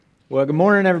Well, good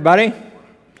morning, everybody.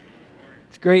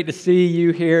 It's great to see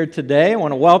you here today. I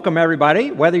want to welcome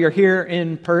everybody, whether you're here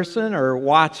in person or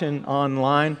watching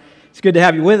online. It's good to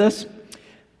have you with us.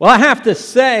 Well, I have to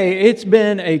say, it's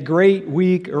been a great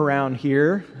week around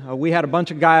here. We had a bunch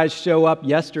of guys show up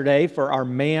yesterday for our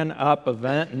Man Up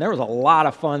event, and there was a lot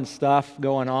of fun stuff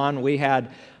going on. We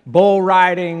had bull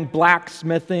riding,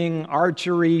 blacksmithing,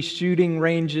 archery, shooting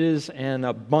ranges, and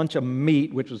a bunch of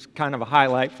meat, which was kind of a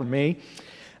highlight for me.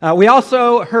 We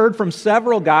also heard from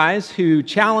several guys who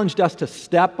challenged us to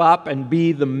step up and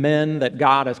be the men that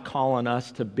God is calling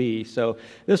us to be. So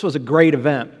this was a great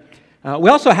event. We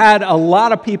also had a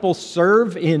lot of people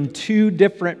serve in two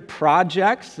different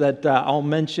projects that I'll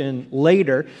mention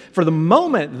later. For the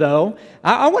moment, though,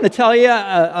 I want to tell you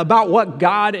about what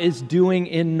God is doing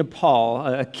in Nepal,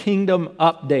 a kingdom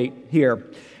update here.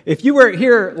 If you were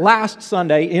here last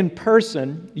Sunday in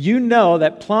person, you know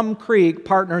that Plum Creek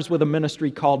partners with a ministry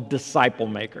called Disciple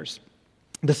Makers.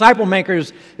 Disciple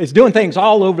Makers is doing things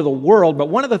all over the world, but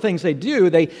one of the things they do,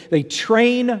 they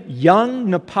train young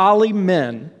Nepali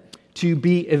men to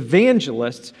be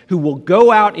evangelists who will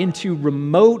go out into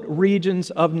remote regions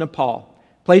of Nepal,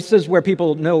 places where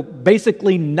people know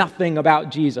basically nothing about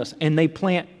Jesus, and they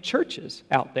plant churches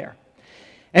out there.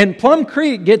 And Plum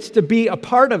Creek gets to be a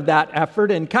part of that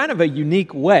effort in kind of a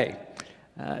unique way.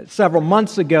 Several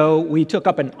months ago, we took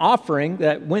up an offering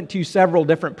that went to several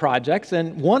different projects,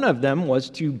 and one of them was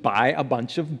to buy a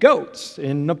bunch of goats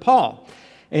in Nepal.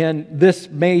 And this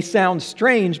may sound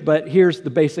strange, but here's the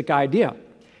basic idea.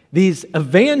 These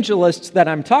evangelists that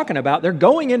I'm talking about, they're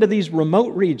going into these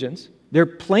remote regions. They're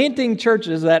planting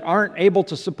churches that aren't able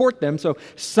to support them, so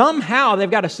somehow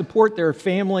they've got to support their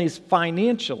families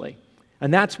financially.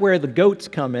 And that's where the goats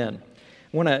come in.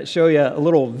 I want to show you a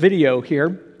little video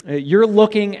here. You're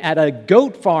looking at a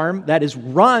goat farm that is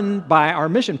run by our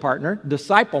mission partner,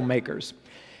 Disciple Makers.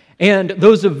 And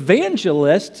those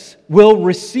evangelists will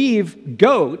receive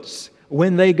goats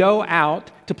when they go out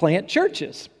to plant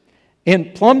churches.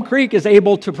 And Plum Creek is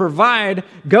able to provide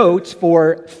goats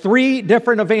for 3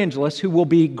 different evangelists who will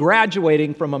be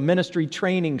graduating from a ministry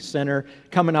training center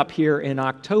coming up here in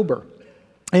October.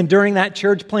 And during that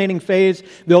church planting phase,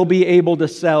 they'll be able to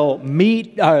sell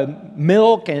meat,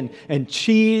 milk, and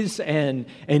cheese and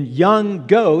young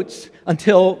goats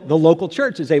until the local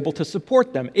church is able to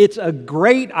support them. It's a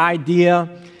great idea,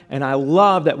 and I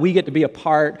love that we get to be a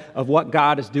part of what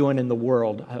God is doing in the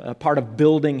world, a part of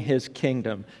building His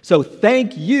kingdom. So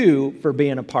thank you for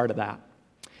being a part of that.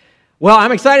 Well,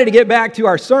 I'm excited to get back to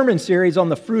our sermon series on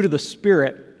the fruit of the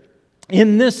Spirit.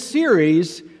 In this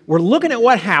series, we're looking at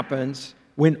what happens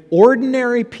when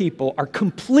ordinary people are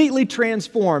completely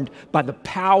transformed by the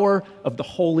power of the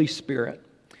Holy Spirit.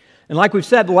 And like we've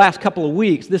said the last couple of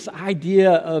weeks, this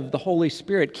idea of the Holy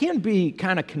Spirit can be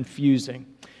kind of confusing.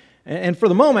 And for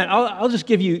the moment, I'll just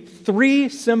give you 3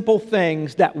 simple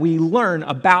things that we learn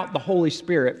about the Holy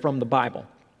Spirit from the Bible.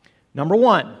 Number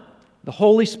 1, the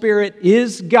Holy Spirit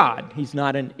is God. He's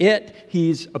not an it,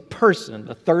 He's a person,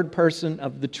 the third person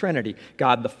of the Trinity.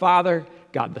 God the Father,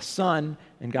 God the Son,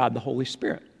 and God the Holy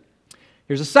Spirit.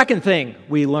 Here's a second thing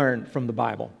we learn from the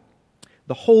Bible.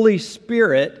 The Holy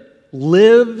Spirit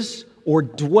lives or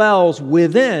dwells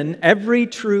within every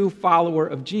true follower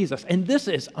of Jesus. And this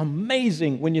is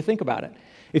amazing when you think about it.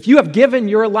 If you have given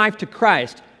your life to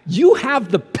Christ, you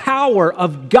have the power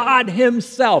of God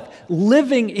Himself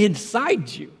living inside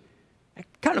you. It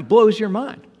kind of blows your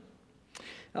mind.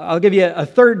 I'll give you a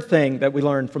third thing that we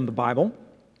learned from the Bible.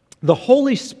 The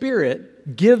Holy Spirit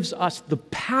gives us the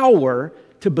power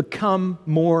to become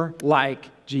more like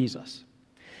Jesus.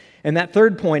 And that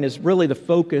third point is really the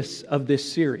focus of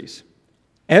this series.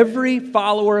 Every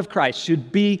follower of Christ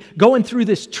should be going through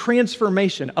this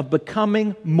transformation of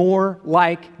becoming more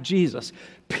like Jesus.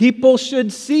 People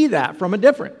should see that from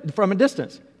a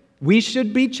distance. We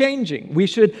should be changing. We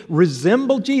should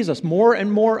resemble Jesus more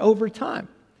and more over time.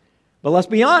 But let's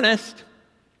be honest,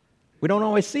 we don't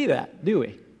always see that, do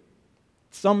we?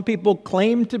 Some people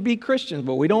claim to be Christians,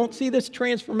 but we don't see this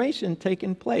transformation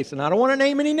taking place. And I don't want to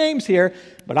name any names here,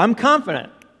 but I'm confident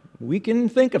we can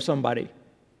think of somebody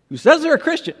who says they're a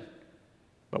Christian,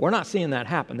 but we're not seeing that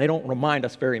happen. They don't remind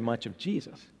us very much of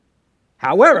Jesus.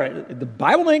 However, the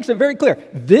Bible makes it very clear.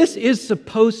 This is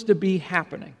supposed to be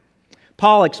happening.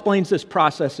 Paul explains this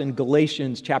process in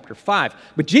Galatians chapter 5,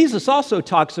 but Jesus also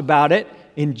talks about it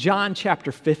in John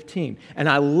chapter 15. And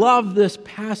I love this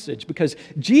passage because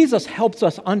Jesus helps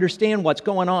us understand what's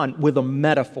going on with a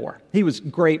metaphor. He was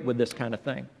great with this kind of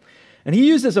thing. And He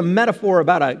uses a metaphor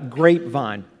about a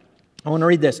grapevine. I want to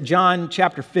read this. John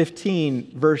chapter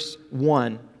 15, verse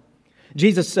 1.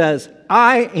 Jesus says,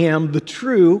 I am the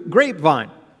true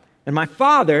grapevine, and my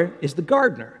Father is the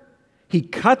gardener. He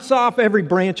cuts off every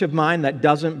branch of mine that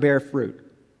doesn't bear fruit,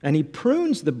 and he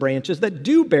prunes the branches that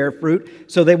do bear fruit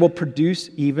so they will produce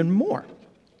even more.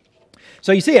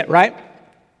 So you see it, right?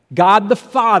 God the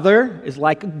Father is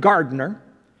like a gardener.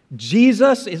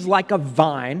 Jesus is like a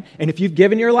vine, and if you've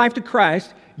given your life to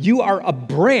Christ, you are a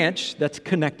branch that's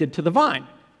connected to the vine.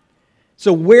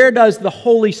 So where does the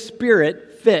Holy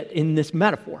Spirit fit in this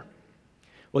metaphor?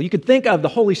 Well, you could think of the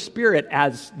Holy Spirit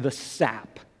as the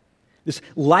sap, this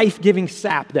life-giving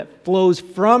sap that flows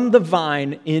from the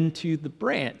vine into the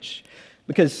branch,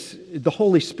 because the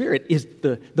Holy Spirit is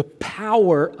the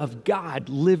power of God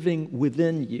living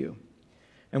within you.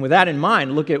 And with that in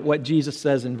mind, look at what Jesus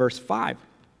says in verse 5.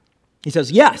 He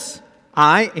says, yes,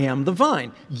 I am the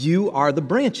vine. You are the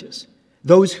branches.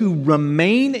 Those who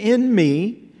remain in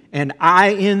me and I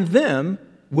in them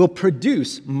will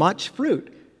produce much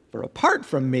fruit. For apart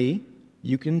from me,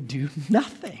 you can do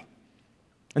nothing.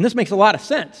 And this makes a lot of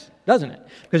sense, doesn't it?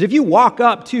 Because if you walk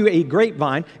up to a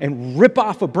grapevine and rip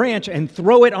off a branch and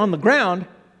throw it on the ground,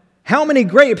 how many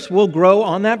grapes will grow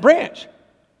on that branch?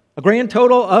 A grand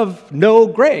total of no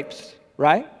grapes,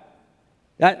 right?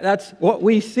 That's what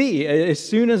we see. As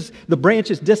soon as the branch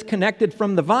is disconnected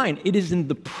from the vine, it is in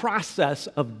the process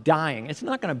of dying. It's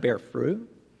not going to bear fruit.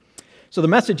 So the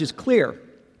message is clear.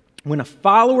 When a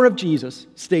follower of Jesus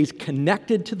stays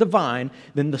connected to the vine,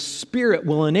 then the Spirit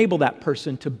will enable that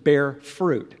person to bear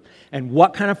fruit. And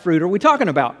what kind of fruit are we talking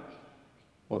about?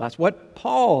 Well, that's what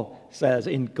Paul says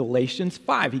in Galatians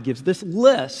 5. He gives this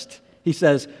list. He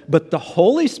says, but the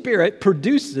Holy Spirit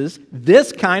produces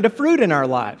this kind of fruit in our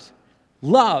lives: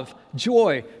 love,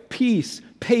 joy, peace,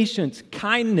 patience,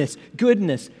 kindness,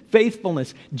 goodness,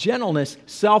 faithfulness, gentleness,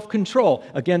 self-control.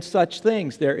 Against such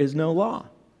things there is no law.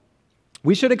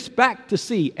 We should expect to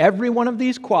see every one of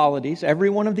these qualities,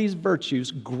 every one of these virtues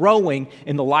growing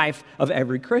in the life of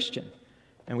every Christian.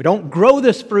 And we don't grow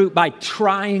this fruit by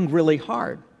trying really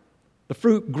hard. The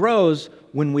fruit grows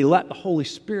when we let the Holy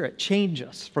Spirit change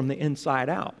us from the inside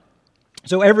out.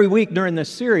 So every week during this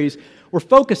series, we're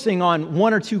focusing on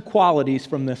one or two qualities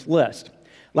from this list.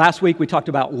 Last week we talked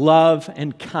about love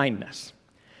and kindness.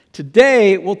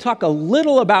 Today we'll talk a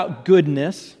little about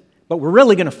goodness, but we're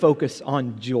really going to focus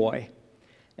on joy.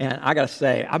 And I got to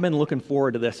say, I've been looking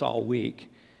forward to this all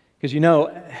week. Because,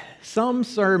 some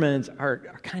sermons are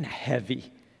kind of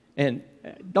heavy. And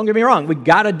don't get me wrong, we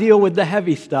got to deal with the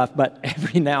heavy stuff. But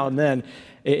every now and then,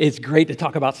 it's great to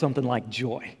talk about something like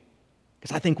joy.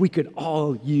 Because I think we could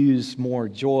all use more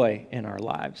joy in our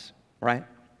lives, right?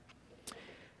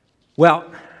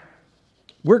 Well,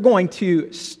 we're going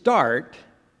to start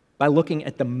by looking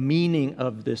at the meaning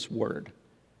of this word.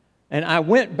 And I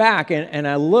went back and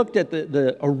I looked at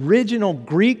the original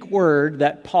Greek word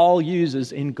that Paul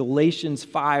uses in Galatians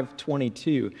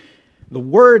 5:22. The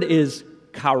word is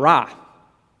chara,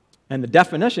 and the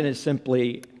definition is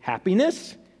simply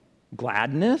happiness,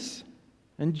 gladness,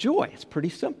 and joy. It's pretty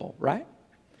simple, right?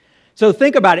 So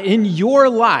think about it. In your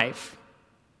life,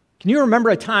 can you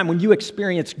remember a time when you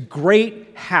experienced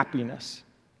great happiness,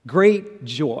 great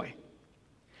joy?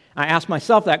 I asked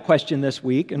myself that question this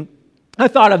week, and I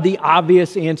thought of the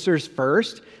obvious answers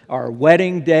first: our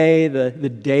wedding day, the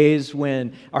days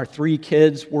when our 3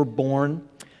 kids were born.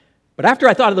 But after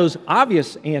I thought of those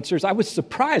obvious answers, I was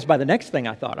surprised by the next thing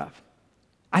I thought of.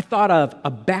 I thought of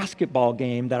a basketball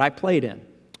game that I played in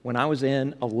when I was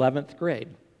in 11th grade.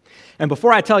 And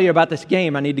before I tell you about this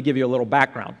game, I need to give you a little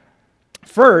background.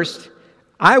 First,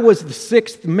 I was the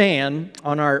 6th man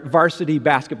on our varsity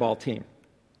basketball team.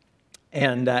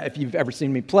 And if you've ever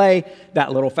seen me play,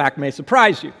 that little fact may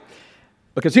surprise you.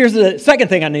 Because here's the second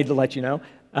thing I need to let you know.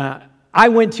 I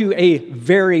went to a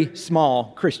very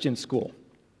small Christian school.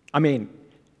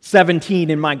 17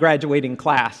 in my graduating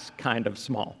class, kind of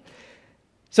small.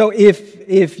 So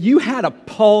if you had a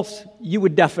pulse, you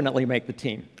would definitely make the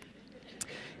team.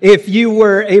 If you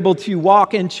were able to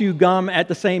walk and chew gum at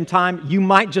the same time, you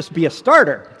might just be a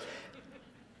starter.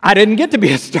 I didn't get to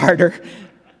be a starter,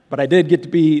 but I did get to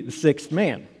be the 6th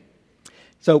man.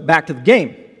 So back to the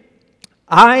game.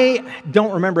 I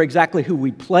don't remember exactly who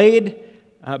we played,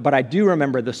 but I do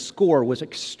remember the score was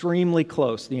extremely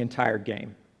close the entire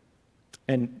game.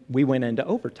 And we went into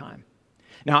overtime.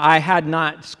 Now, I had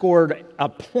not scored a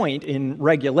point in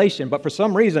regulation, but for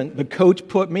some reason, the coach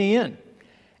put me in.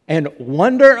 And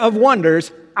wonder of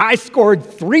wonders, I scored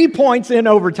 3 points in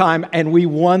overtime, and we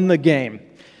won the game.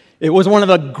 It was one of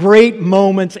the great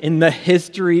moments in the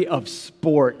history of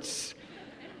sports.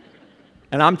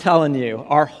 And I'm telling you,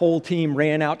 our whole team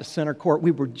ran out to center court.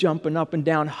 We were jumping up and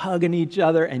down, hugging each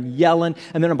other and yelling.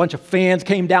 And then a bunch of fans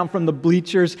came down from the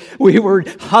bleachers. We were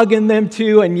hugging them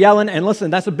too and yelling. And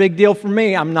listen, that's a big deal for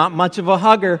me. I'm not much of a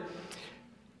hugger.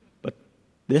 But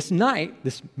this night,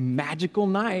 this magical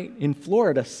night in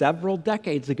Florida several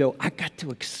decades ago, I got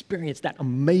to experience that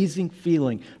amazing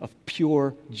feeling of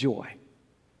pure joy.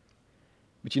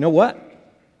 But you know what?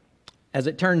 As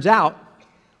it turns out,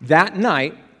 that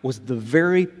night was the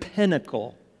very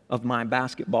pinnacle of my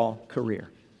basketball career.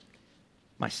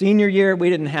 My senior year, we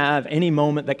didn't have any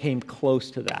moment that came close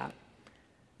to that.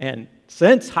 And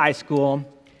since high school,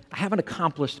 I haven't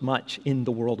accomplished much in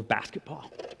the world of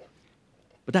basketball.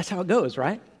 But that's how it goes,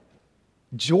 right?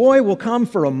 Joy will come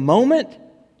for a moment,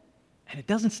 and it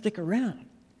doesn't stick around.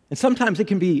 And sometimes it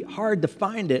can be hard to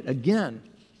find it again.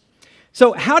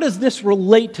 So how does this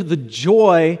relate to the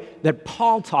joy that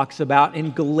Paul talks about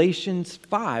in Galatians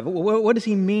 5? What does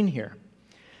he mean here?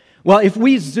 Well, if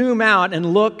we zoom out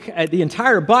and look at the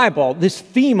entire Bible, this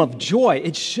theme of joy,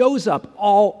 it shows up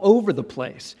all over the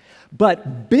place.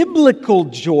 But biblical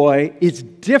joy is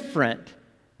different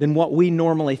than what we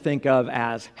normally think of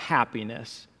as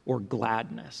happiness or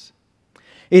gladness.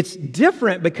 It's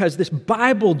different because this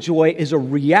Bible joy is a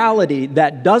reality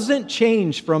that doesn't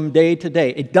change from day to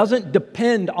day. It doesn't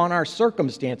depend on our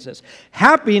circumstances.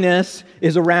 Happiness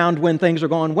is around when things are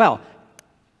going well.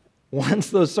 Once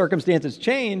those circumstances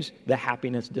change, the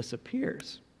happiness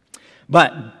disappears.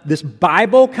 But this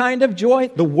Bible kind of joy,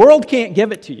 the world can't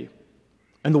give it to you.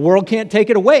 And the world can't take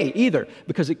it away either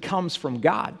because it comes from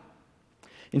God.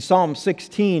 In Psalm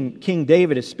 16, King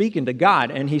David is speaking to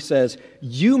God, and he says,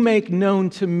 "You make known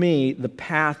to me the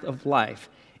path of life.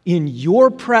 In your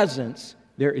presence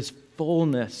there is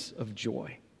fullness of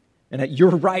joy, and at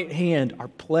your right hand are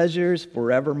pleasures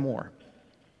forevermore."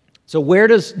 So where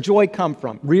does joy come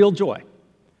from? Real joy.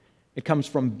 It comes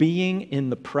from being in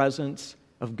the presence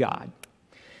of God.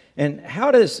 And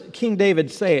how does King David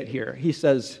say it here? He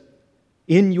says,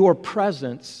 "In your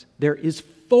presence there is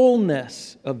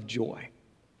fullness of joy."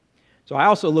 So I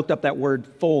also looked up that word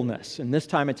fullness, and this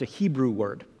time it's a Hebrew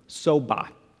word, sobah.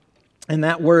 And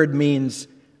that word means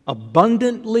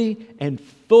abundantly and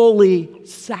fully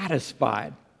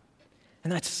satisfied.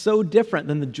 And that's so different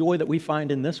than the joy that we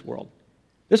find in this world.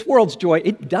 This world's joy,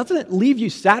 it doesn't leave you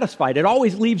satisfied. It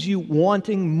always leaves you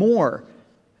wanting more.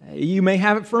 You may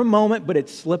have it for a moment, but it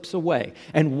slips away.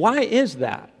 And why is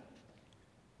that?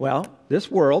 Well,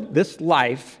 this world, this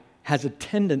life, has a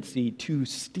tendency to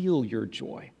steal your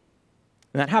joy.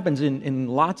 And that happens in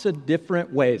lots of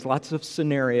different ways, lots of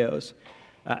scenarios.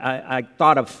 I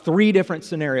thought of 3 different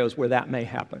scenarios where that may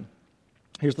happen.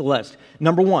 Here's the list.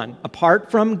 Number 1,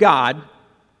 apart from God,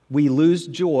 we lose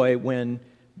joy when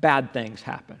bad things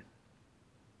happen.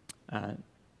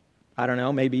 I don't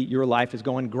know, maybe your life is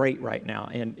going great right now.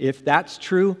 And if that's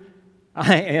true,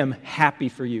 I am happy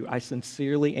for you. I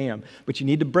sincerely am. But you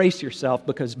need to brace yourself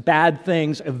because bad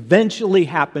things eventually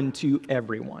happen to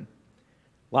everyone.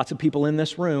 Lots of people in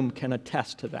this room can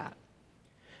attest to that.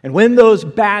 And when those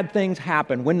bad things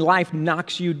happen, when life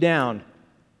knocks you down,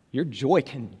 your joy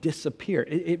can disappear.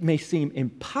 It may seem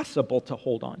impossible to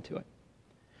hold on to it.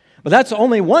 But that's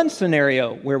only one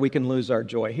scenario where we can lose our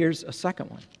joy. Here's a second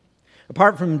one.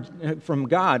 Apart from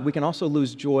God, we can also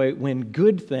lose joy when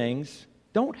good things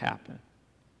don't happen.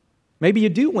 Maybe you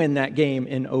do win that game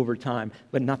in overtime,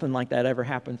 but nothing like that ever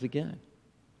happens again.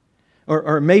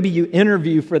 Or maybe you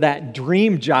interview for that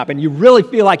dream job and you really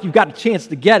feel like you've got a chance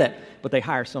to get it, but they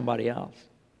hire somebody else.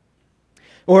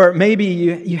 Or maybe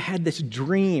you had this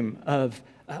dream of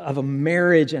a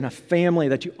marriage and a family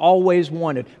that you always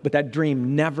wanted, but that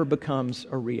dream never becomes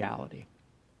a reality.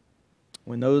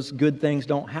 When those good things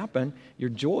don't happen, your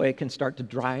joy can start to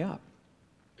dry up.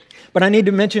 But I need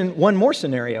to mention one more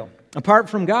scenario. Apart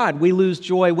from God, we lose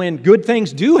joy when good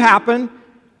things do happen,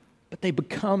 but they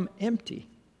become empty.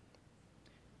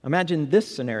 Imagine this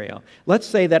scenario. Let's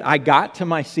say that I got to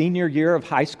my senior year of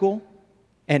high school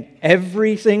and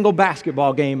every single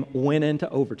basketball game went into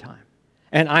overtime.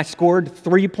 And I scored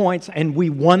 3 points and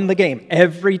we won the game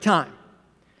every time.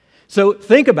 So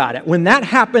think about it. When that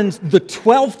happens the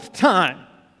 12th time,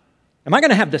 am I going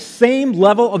to have the same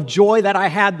level of joy that I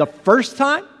had the first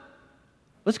time?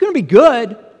 Well, it's going to be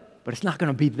good, but it's not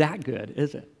going to be that good,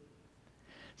 is it?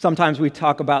 Sometimes we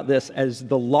talk about this as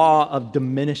the law of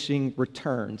diminishing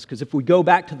returns, because if we go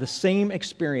back to the same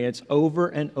experience over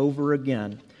and over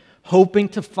again, hoping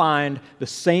to find the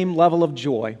same level of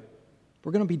joy,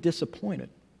 we're going to be disappointed.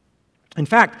 In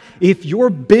fact, if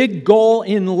your big goal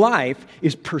in life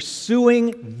is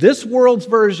pursuing this world's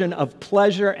version of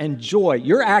pleasure and joy,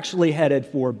 you're actually headed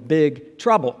for big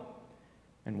trouble.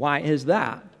 And why is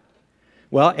that?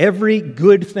 Well, every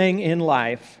good thing in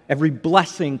life, every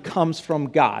blessing comes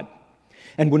from God.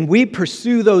 And when we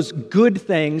pursue those good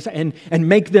things and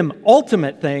make them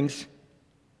ultimate things,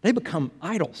 they become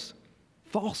idols,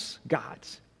 false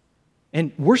gods.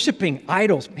 And worshiping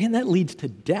idols, man, that leads to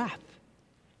death.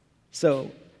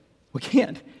 So we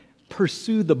can't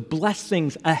pursue the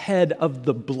blessings ahead of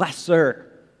the blesser.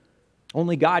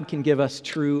 Only God can give us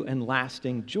true and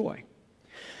lasting joy.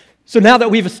 So now that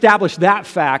we've established that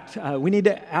fact, we need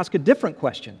to ask a different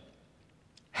question.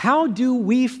 How do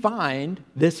we find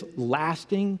this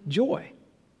lasting joy?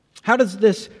 How does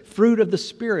this fruit of the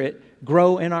Spirit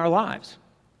grow in our lives?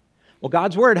 Well,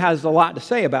 God's Word has a lot to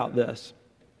say about this.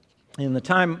 In the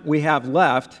time we have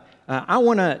left, I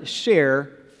want to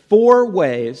share 4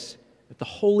 ways that the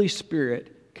Holy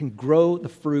Spirit can grow the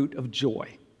fruit of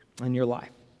joy in your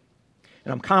life.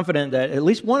 And I'm confident that at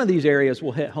least one of these areas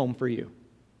will hit home for you.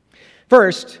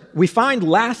 First, we find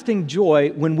lasting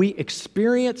joy when we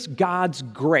experience God's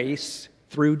grace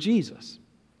through Jesus.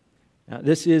 Now,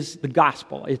 this is the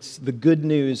gospel. It's the good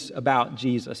news about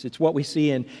Jesus. It's what we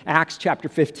see in Acts chapter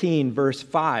 15, verse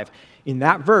 5. In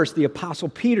that verse, the Apostle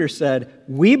Peter said,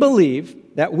 "We believe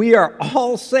that we are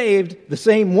all saved the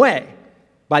same way,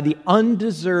 by the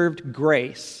undeserved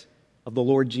grace of the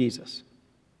Lord Jesus."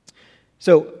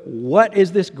 So, what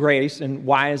is this grace and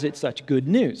why is it such good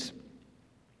news?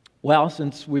 Well,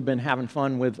 since we've been having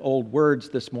fun with old words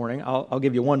this morning, I'll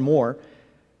give you one more.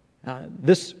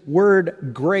 This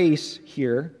word grace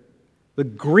here, the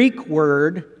Greek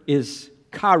word is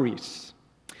charis.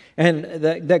 And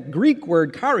that Greek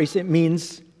word charis, it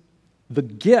means the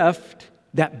gift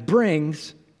that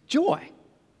brings joy.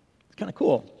 It's kind of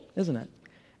cool, isn't it?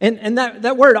 And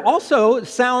that word also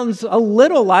sounds a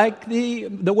little like the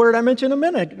word I mentioned a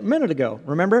minute ago.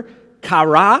 Remember?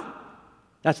 Chara.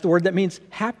 That's the word that means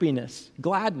happiness,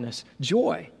 gladness,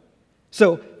 joy.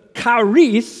 So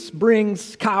charis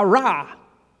brings chara.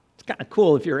 It's kind of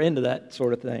cool if you're into that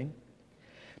sort of thing.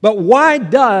 But why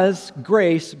does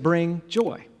grace bring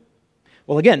joy?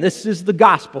 Well, again, this is the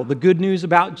gospel, the good news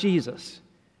about Jesus.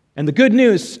 And the good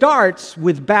news starts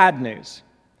with bad news.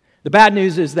 The bad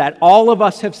news is that all of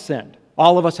us have sinned.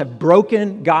 All of us have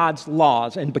broken God's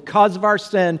laws. And because of our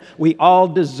sin, we all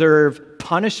deserve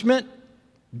punishment,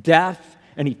 death,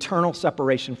 and eternal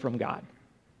separation from God.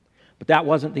 But that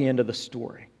wasn't the end of the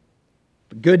story.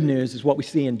 The good news is what we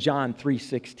see in John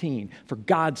 3:16. For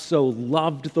God so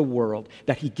loved the world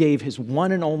that he gave his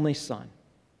one and only Son,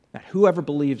 that whoever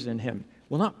believes in him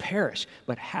will not perish,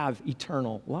 but have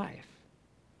eternal life.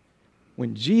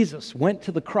 When Jesus went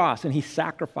to the cross and he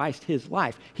sacrificed his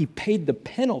life, he paid the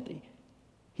penalty.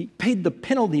 He paid the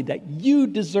penalty that you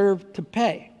deserve to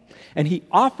pay. And he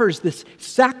offers this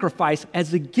sacrifice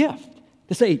as a gift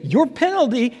to say, your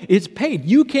penalty is paid.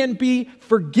 You can be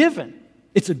forgiven.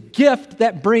 It's a gift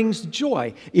that brings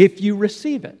joy if you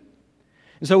receive it.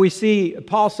 And so we see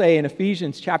Paul say in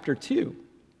Ephesians chapter 2,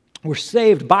 we're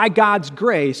saved by God's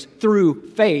grace through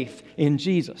faith in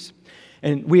Jesus.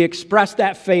 And we express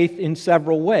that faith in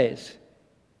several ways.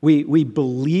 We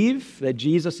believe that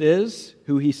Jesus is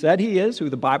who he said he is, who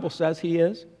the Bible says he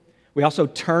is. We also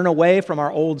turn away from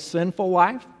our old sinful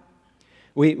life.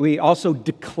 We also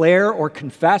declare or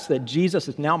confess that Jesus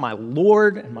is now my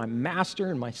Lord and my Master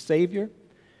and my Savior.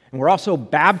 And we're also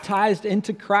baptized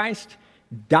into Christ,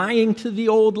 dying to the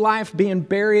old life, being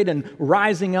buried, and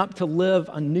rising up to live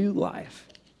a new life.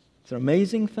 It's an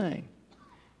amazing thing.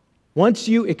 Once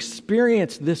you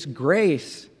experience this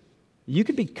grace, you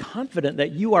can be confident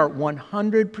that you are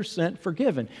 100%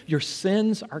 forgiven. Your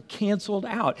sins are canceled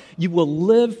out. You will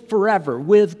live forever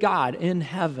with God in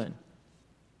heaven.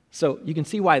 So you can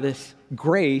see why this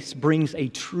grace brings a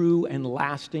true and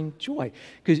lasting joy.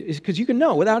 Because you can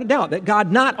know without a doubt that God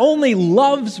not only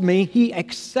loves me, he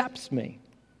accepts me.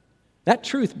 That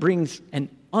truth brings an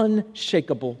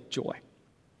unshakable joy.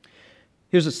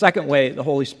 Here's the second way the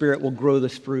Holy Spirit will grow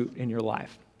this fruit in your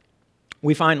life.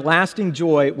 We find lasting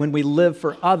joy when we live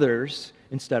for others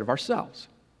instead of ourselves.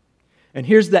 And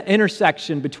here's the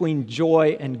intersection between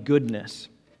joy and goodness.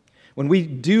 When we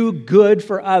do good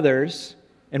for others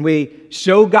and we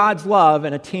show God's love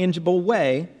in a tangible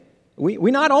way,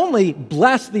 we not only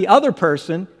bless the other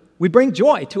person, we bring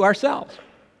joy to ourselves.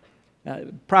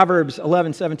 Proverbs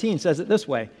 11:17 says it this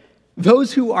way,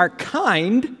 those who are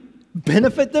kind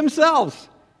benefit themselves,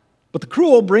 but the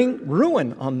cruel bring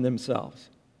ruin on themselves.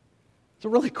 It's a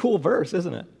really cool verse,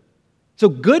 isn't it? So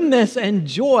goodness and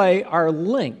joy are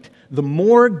linked. The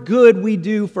more good we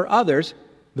do for others,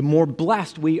 the more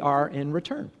blessed we are in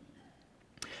return.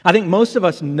 I think most of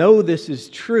us know this is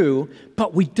true,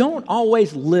 but we don't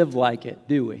always live like it,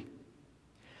 do we?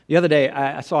 The other day,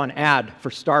 I saw an ad for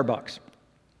Starbucks,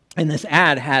 and this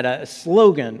ad had a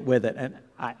slogan with it, and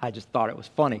I just thought it was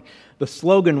funny. The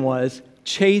slogan was,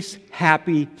 "Chase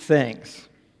happy things."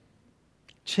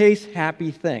 Chase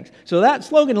happy things. So that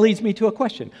slogan leads me to a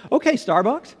question. Okay,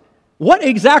 Starbucks, what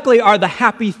exactly are the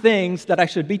happy things that I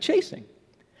should be chasing?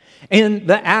 And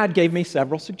the ad gave me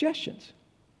several suggestions.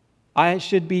 I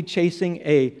should be chasing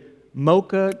a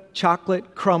mocha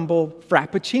chocolate crumble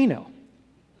frappuccino.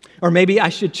 Or maybe I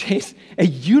should chase a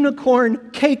unicorn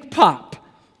cake pop.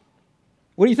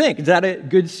 What do you think? Is that a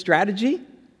good strategy?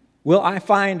 Will I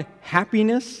find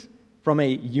happiness from a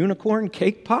unicorn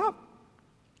cake pop?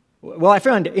 Will I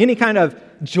find any kind of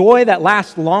joy that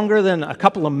lasts longer than a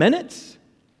couple of minutes?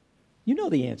 You know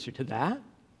the answer to that.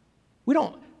 We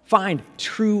don't find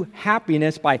true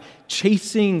happiness by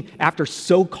chasing after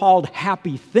so-called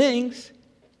happy things.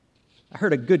 I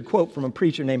heard a good quote from a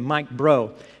preacher named Mike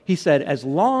Breaux. He said, "As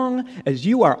long as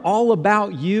you are all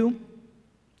about you,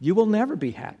 you will never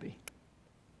be happy."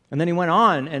 And then he went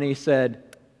on and he said,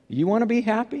 "You want to be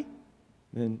happy?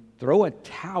 Then throw a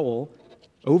towel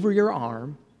over your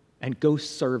arm and go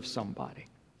serve somebody."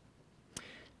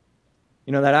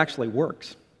 You know, that actually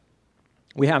works.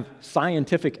 We have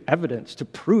scientific evidence to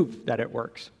prove that it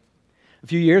works. A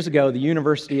few years ago, the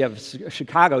University of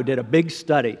Chicago did a big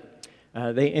study.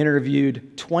 They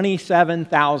interviewed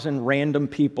 27,000 random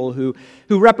people who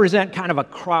represent kind of a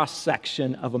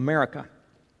cross-section of America.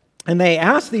 And they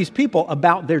asked these people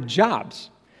about their jobs.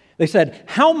 They said,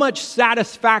 "How much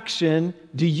satisfaction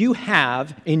do you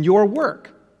have in your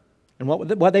work?" And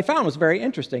what they found was very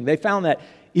interesting. They found that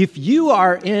if you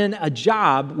are in a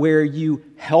job where you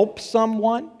help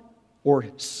someone or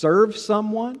serve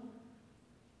someone,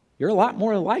 you're a lot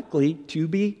more likely to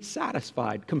be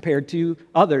satisfied compared to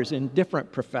others in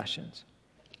different professions.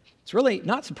 It's really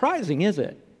not surprising, is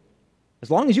it? As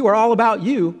long as you are all about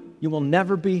you, you will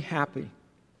never be happy.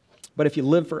 But if you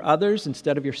live for others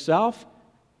instead of yourself,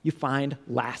 you find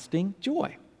lasting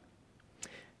joy.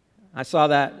 I saw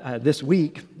that this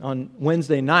week. On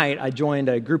Wednesday night, I joined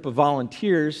a group of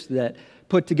volunteers that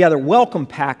put together welcome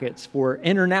packets for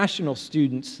international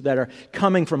students that are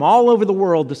coming from all over the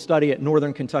world to study at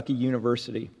Northern Kentucky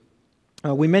University.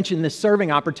 We mentioned this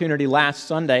serving opportunity last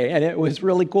Sunday, and it was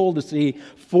really cool to see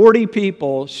 40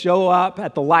 people show up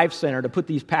at the Life Center to put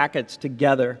these packets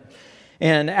together.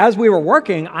 And as we were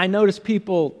working, I noticed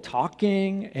people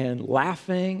talking and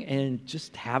laughing and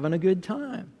just having a good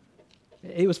time.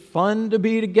 It was fun to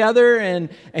be together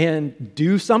and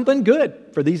do something good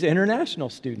for these international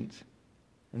students.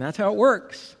 And that's how it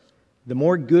works. The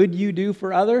more good you do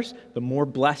for others, the more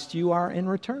blessed you are in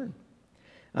return.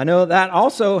 I know that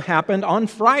also happened on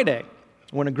Friday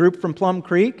when a group from Plum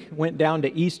Creek went down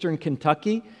to eastern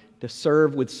Kentucky to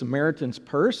serve with Samaritan's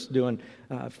Purse, doing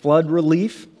flood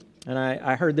relief. And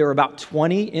I heard there were about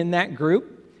 20 in that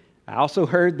group. I also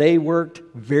heard they worked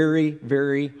very,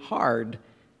 very hard.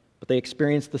 But they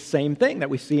experienced the same thing that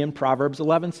we see in Proverbs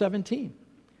 11:17.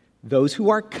 Those who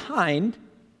are kind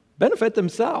benefit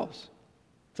themselves.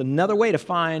 It's another way to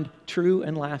find true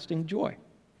and lasting joy.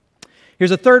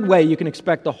 Here's a third way you can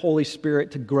expect the Holy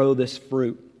Spirit to grow this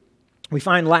fruit. We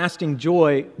find lasting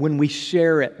joy when we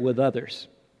share it with others.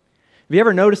 Have you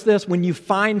ever noticed this? When you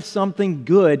find something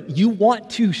good, you want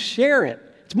to share it.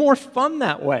 It's more fun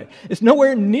that way. It's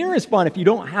nowhere near as fun if you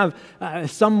don't have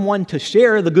someone to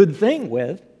share the good thing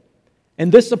with.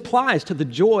 And this applies to the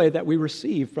joy that we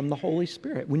receive from the Holy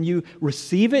Spirit. When you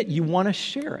receive it, you want to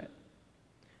share it.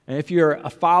 And if you're a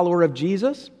follower of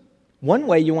Jesus, one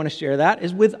way you want to share that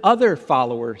is with other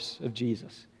followers of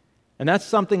Jesus. And that's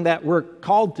something that we're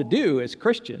called to do as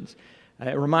Christians.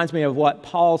 It reminds me of what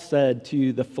Paul said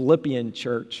to the Philippian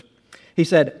church. He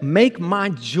said, "Make my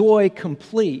joy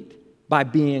complete by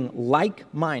being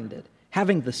like-minded,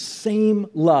 having the same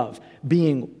love,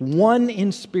 being one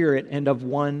in spirit and of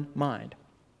one mind."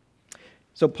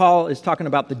 So Paul is talking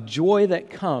about the joy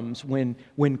that comes when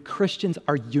Christians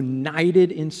are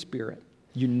united in spirit,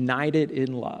 united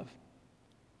in love.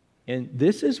 And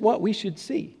this is what we should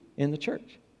see in the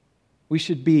church. We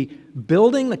should be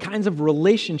building the kinds of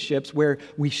relationships where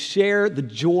we share the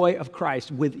joy of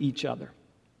Christ with each other.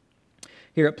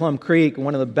 Here at Plum Creek,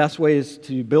 one of the best ways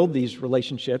to build these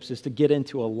relationships is to get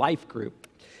into a life group.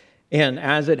 And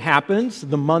as it happens,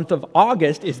 the month of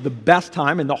August is the best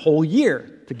time in the whole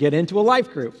year to get into a life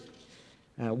group.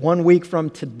 1 week from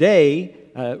today,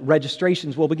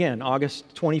 registrations will begin,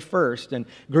 August 21st, and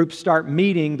groups start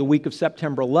meeting the week of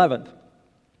September 11th.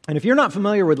 And if you're not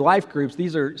familiar with life groups,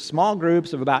 these are small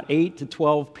groups of about 8 to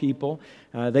 12 people.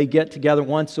 They get together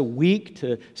once a week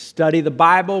to study the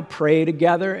Bible, pray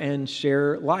together, and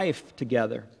share life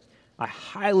together. I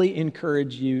highly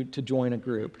encourage you to join a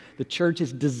group. The church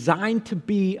is designed to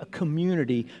be a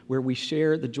community where we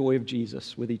share the joy of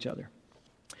Jesus with each other.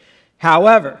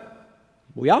 However,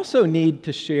 we also need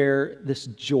to share this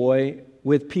joy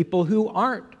with people who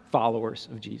aren't followers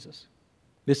of Jesus.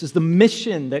 This is the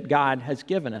mission that God has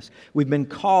given us. We've been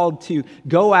called to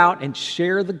go out and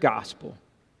share the gospel,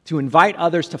 to invite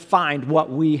others to find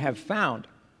what we have found.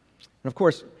 And of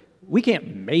course, we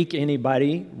can't make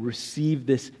anybody receive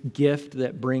this gift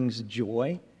that brings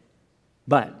joy.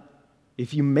 But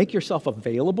if you make yourself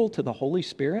available to the Holy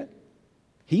Spirit,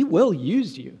 He will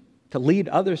use you to lead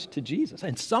others to Jesus.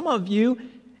 And some of you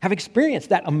have experienced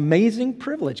that amazing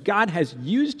privilege. God has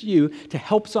used you to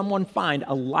help someone find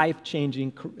a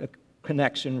life-changing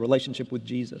connection, relationship with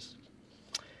Jesus.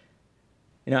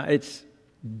 You know, it's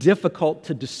difficult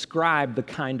to describe the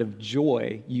kind of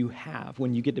joy you have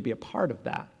when you get to be a part of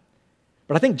that.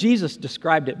 But I think Jesus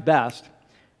described it best.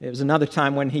 It was another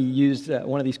time when He used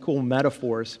one of these cool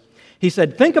metaphors. He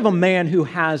said, think of a man who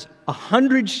has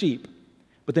 100 sheep,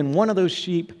 but then one of those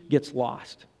sheep gets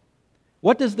lost.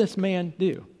 What does this man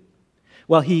do?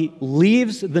 Well, he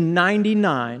leaves the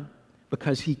 99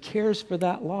 because he cares for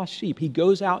that lost sheep. He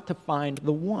goes out to find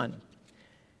the one.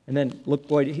 And then look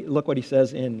what he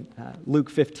says in Luke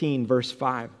 15, verse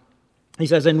 5. He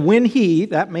says, and when he,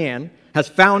 that man, has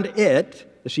found it,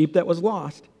 the sheep that was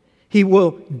lost, he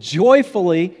will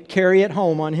joyfully carry it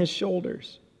home on his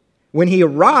shoulders. When he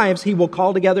arrives, he will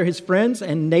call together his friends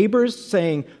and neighbors,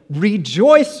 saying,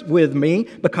 rejoice with me,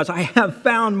 because I have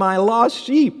found my lost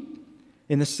sheep.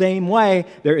 In the same way,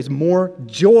 there is more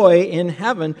joy in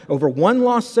heaven over one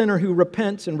lost sinner who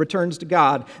repents and returns to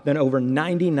God than over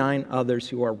 99 others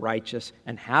who are righteous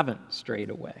and haven't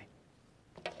strayed away.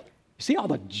 You see all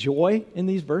the joy in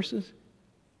these verses?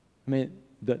 I mean,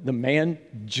 the man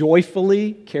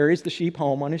joyfully carries the sheep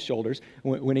home on his shoulders.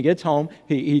 When he gets home,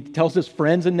 he tells his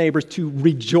friends and neighbors to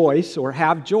rejoice or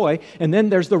have joy. And then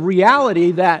there's the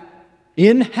reality that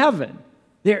in heaven,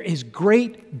 there is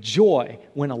great joy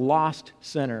when a lost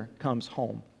sinner comes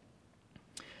home.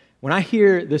 When I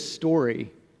hear this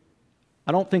story,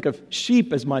 I don't think of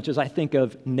sheep as much as I think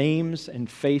of names and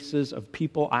faces of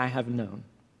people I have known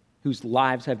whose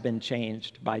lives have been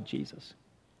changed by Jesus.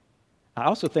 I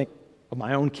also think of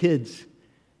my own kids,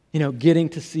 getting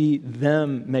to see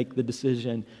them make the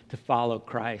decision to follow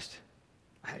Christ.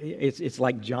 It's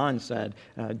like John said,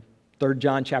 3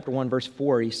 John chapter 1, verse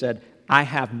 4, he said, I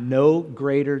have no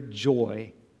greater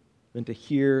joy than to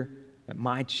hear that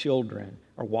my children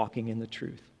are walking in the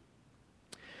truth.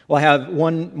 Well, I have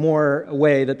one more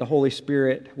way that the Holy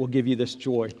Spirit will give you this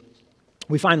joy.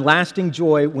 We find lasting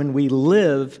joy when we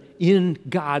live in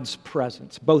God's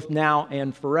presence, both now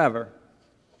and forever.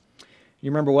 You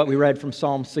remember what we read from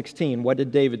Psalm 16. What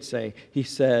did David say? He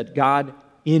said, God,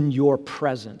 in your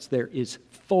presence there is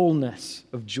fullness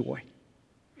of joy.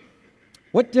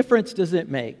 What difference does it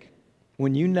make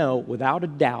when you know without a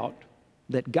doubt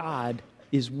that God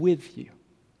is with you?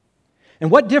 And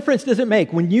what difference does it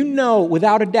make when you know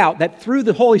without a doubt that through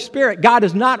the Holy Spirit, God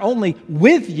is not only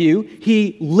with you,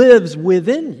 He lives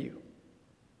within you?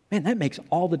 Man, that makes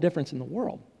all the difference in the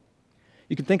world.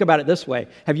 You can think about it this way.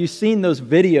 Have you seen those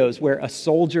videos where a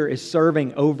soldier is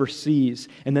serving overseas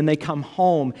and then they come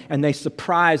home and they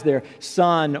surprise their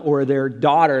son or their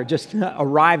daughter just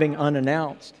arriving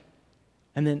unannounced?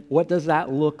 And then what does that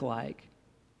look like?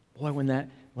 Boy, when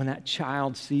that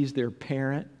child sees their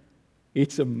parent,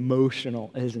 it's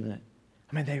emotional, isn't it?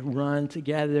 I mean, they run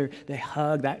together, they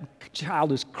hug. That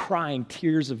child is crying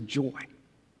tears of joy.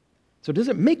 So does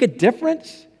it make a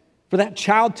difference for that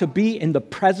child to be in the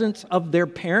presence of their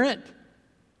parent?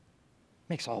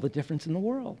 Makes all the difference in the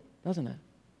world, doesn't it?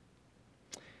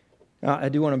 Now, I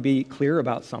do want to be clear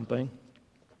about something.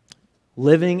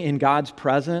 Living in God's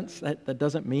presence, that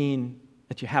doesn't mean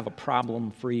that you have a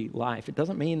problem-free life. It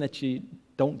doesn't mean that you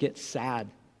don't get sad.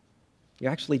 You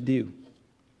actually do.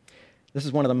 This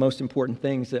is one of the most important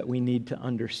things that we need to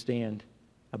understand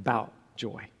about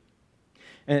joy.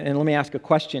 And let me ask a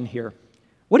question here.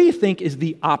 What do you think is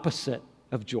the opposite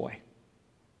of joy?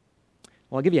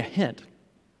 Well, I'll give you a hint.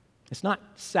 It's not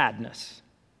sadness.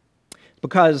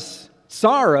 Because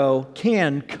sorrow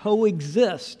can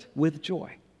coexist with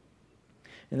joy.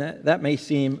 And that may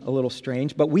seem a little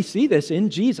strange, but we see this in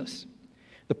Jesus.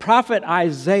 The prophet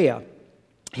Isaiah,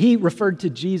 he referred to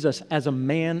Jesus as a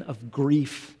man of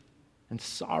grief and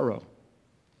sorrow.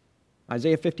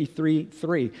 Isaiah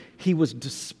 53:3, he was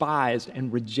despised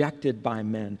and rejected by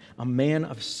men, a man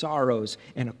of sorrows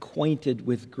and acquainted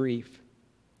with grief.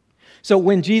 So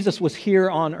when Jesus was here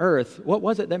on earth, what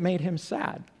was it that made him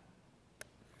sad?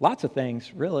 Lots of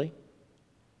things, really.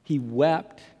 He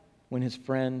wept when his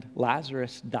friend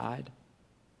Lazarus died.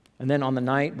 And then on the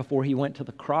night before he went to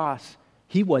the cross,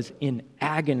 he was in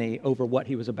agony over what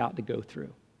he was about to go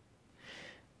through.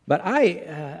 But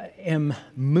I am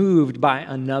moved by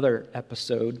another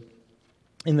episode.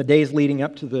 In the days leading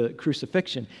up to the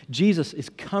crucifixion, Jesus is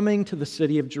coming to the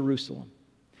city of Jerusalem.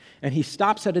 And he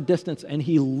stops at a distance and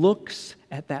he looks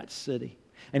at that city.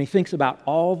 And he thinks about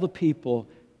all the people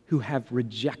who have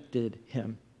rejected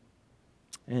him.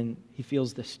 And he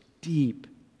feels this deep,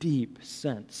 deep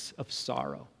sense of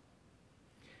sorrow.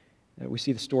 We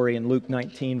see the story in Luke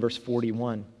 19, verse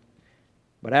 41.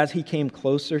 But as he came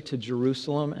closer to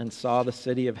Jerusalem and saw the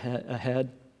city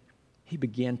ahead, he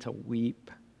began to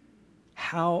weep.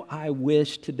 How I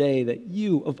wish today that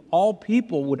you, of all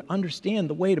people, would understand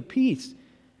the way to peace.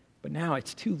 But now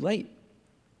it's too late,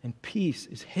 and peace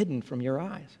is hidden from your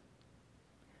eyes.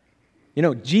 You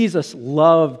know, Jesus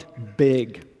loved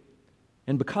big.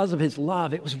 And because of his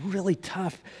love, it was really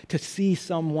tough to see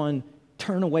someone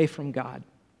turn away from God,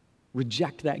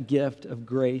 reject that gift of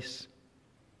grace.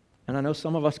 And I know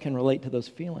some of us can relate to those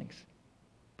feelings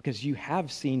because you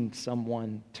have seen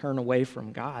someone turn away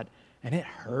from God, and it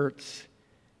hurts.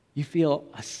 You feel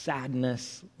a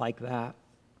sadness like that.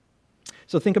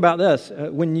 So think about this.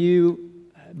 When you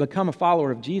become a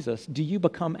follower of Jesus, do you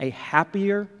become a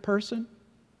happier person?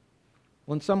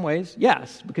 Well, in some ways,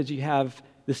 yes, because you have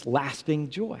this lasting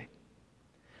joy.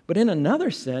 But in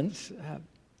another sense,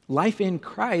 life in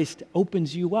Christ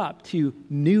opens you up to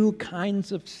new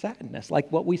kinds of sadness,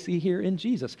 like what we see here in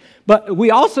Jesus. But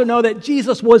we also know that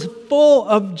Jesus was full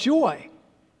of joy.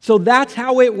 So that's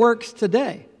how it works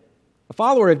today. A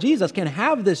follower of Jesus can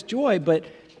have this joy, but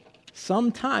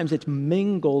sometimes it's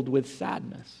mingled with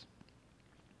sadness.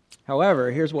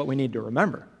 However, here's what we need to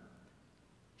remember.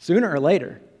 Sooner or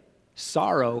later,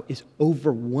 sorrow is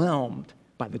overwhelmed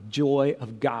by the joy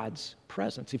of God's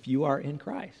presence if you are in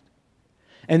Christ.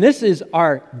 And this is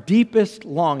our deepest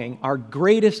longing, our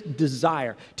greatest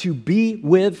desire, to be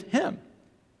with Him.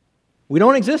 We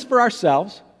don't exist for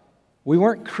ourselves. We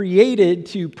weren't created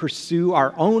to pursue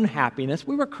our own happiness.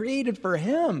 We were created for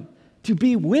Him, to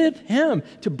be with Him,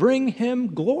 to bring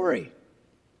Him glory.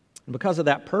 And because of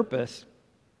that purpose,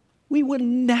 we would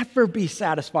never be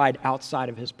satisfied outside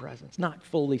of His presence, not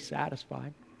fully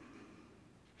satisfied.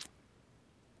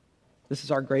 This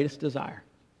is our greatest desire,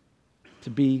 to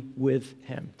be with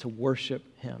Him, to worship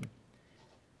Him.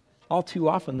 All too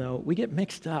often, though, we get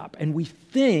mixed up and we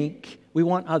think we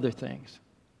want other things.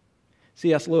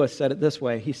 C.S. Lewis said it this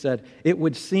way. He said, "It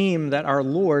would seem that our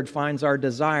Lord finds our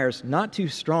desires not too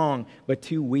strong, but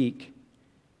too weak.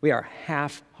 We are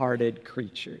half-hearted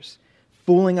creatures,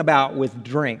 fooling about with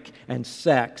drink and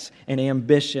sex and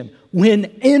ambition when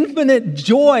infinite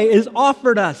joy is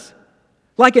offered us.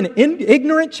 Like an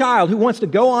ignorant child who wants to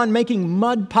go on making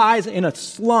mud pies in a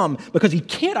slum because he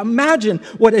can't imagine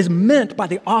what is meant by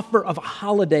the offer of a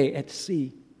holiday at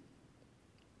sea."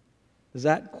 Does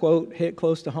that quote hit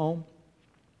close to home?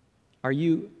 Are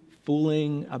you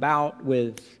fooling about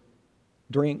with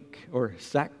drink or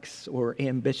sex or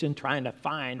ambition, trying to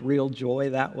find real joy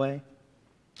that way?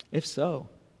 If so,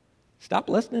 stop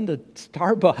listening to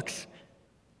Starbucks.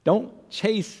 Don't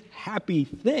chase happy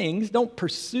things. Don't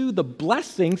pursue the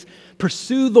blessings.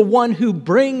 Pursue the one who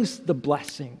brings the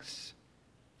blessings.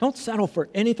 Don't settle for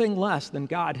anything less than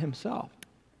God Himself.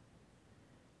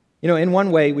 You know, in one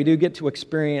way, we do get to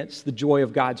experience the joy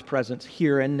of God's presence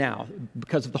here and now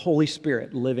because of the Holy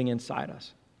Spirit living inside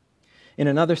us. In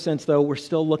another sense, though, we're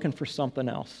still looking for something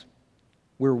else.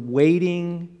 We're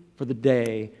waiting for the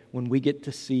day when we get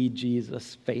to see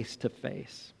Jesus face to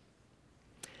face.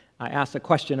 I asked a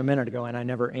question a minute ago and I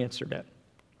never answered it.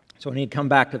 So I need to come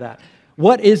back to that.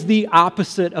 What is the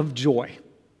opposite of joy?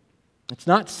 It's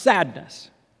not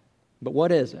sadness, but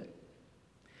what is it?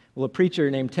 Well, a preacher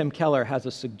named Tim Keller has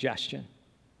a suggestion.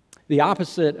 The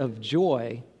opposite of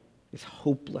joy is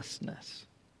hopelessness.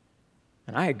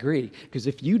 And I agree, because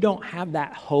if you don't have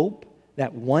that hope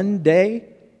that one day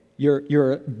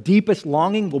your deepest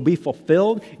longing will be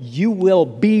fulfilled, you will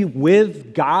be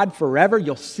with God forever,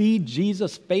 you'll see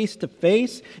Jesus face to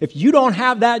face. If you don't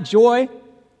have that joy,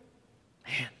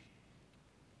 man,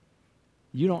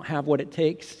 you don't have what it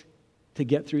takes to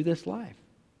get through this life.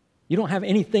 You don't have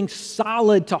anything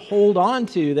solid to hold on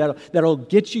to that'll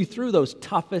get you through those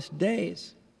toughest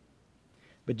days.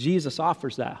 But Jesus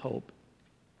offers that hope.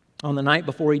 On the night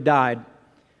before He died,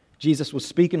 Jesus was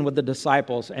speaking with the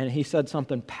disciples, and He said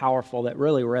something powerful that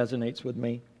really resonates with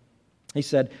me. He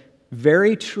said,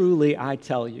 "Very truly I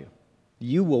tell you,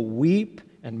 you will weep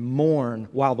and mourn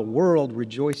while the world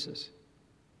rejoices.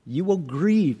 You will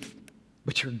grieve,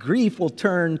 but your grief will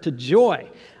turn to joy.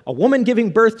 A woman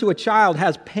giving birth to a child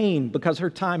has pain because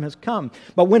her time has come.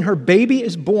 But when her baby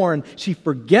is born, she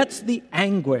forgets the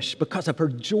anguish because of her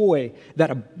joy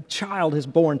that a child is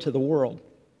born to the world.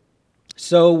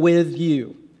 So with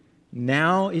you,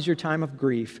 now is your time of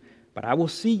grief, but I will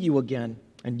see you again,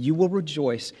 and you will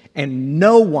rejoice, and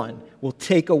no one will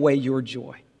take away your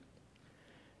joy.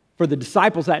 For the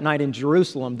disciples that night in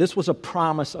Jerusalem, this was a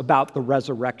promise about the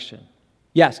resurrection.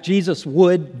 Yes, Jesus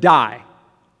would die,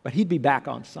 but he'd be back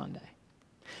on Sunday.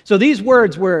 So these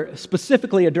words were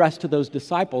specifically addressed to those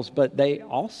disciples, but they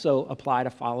also apply to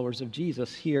followers of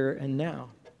Jesus here and now.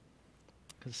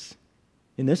 Because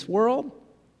in this world,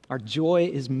 our joy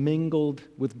is mingled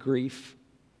with grief.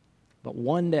 But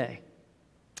one day,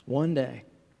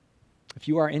 if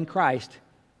you are in Christ,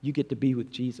 you get to be with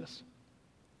Jesus.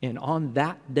 And on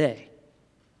that day,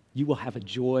 you will have a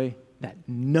joy that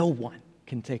no one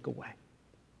can take away.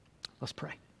 Let's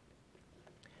pray.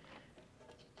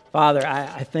 Father,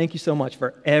 I thank you so much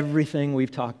for everything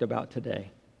we've talked about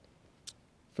today,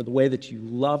 for the way that you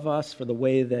love us, for the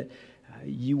way that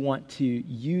you want to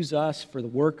use us for the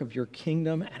work of your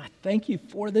kingdom. And I thank you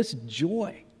for this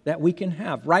joy that we can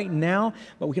have right now,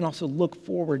 but we can also look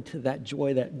forward to that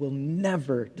joy that will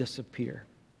never disappear.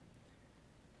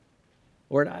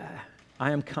 Lord,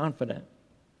 I am confident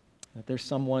that there's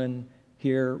someone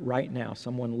here right now,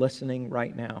 someone listening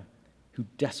right now, who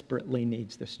desperately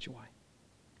needs this joy.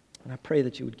 And I pray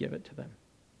that you would give it to them,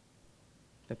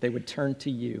 that they would turn to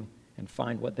you and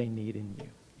find what they need in you.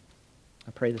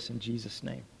 I pray this in Jesus'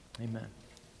 name. Amen.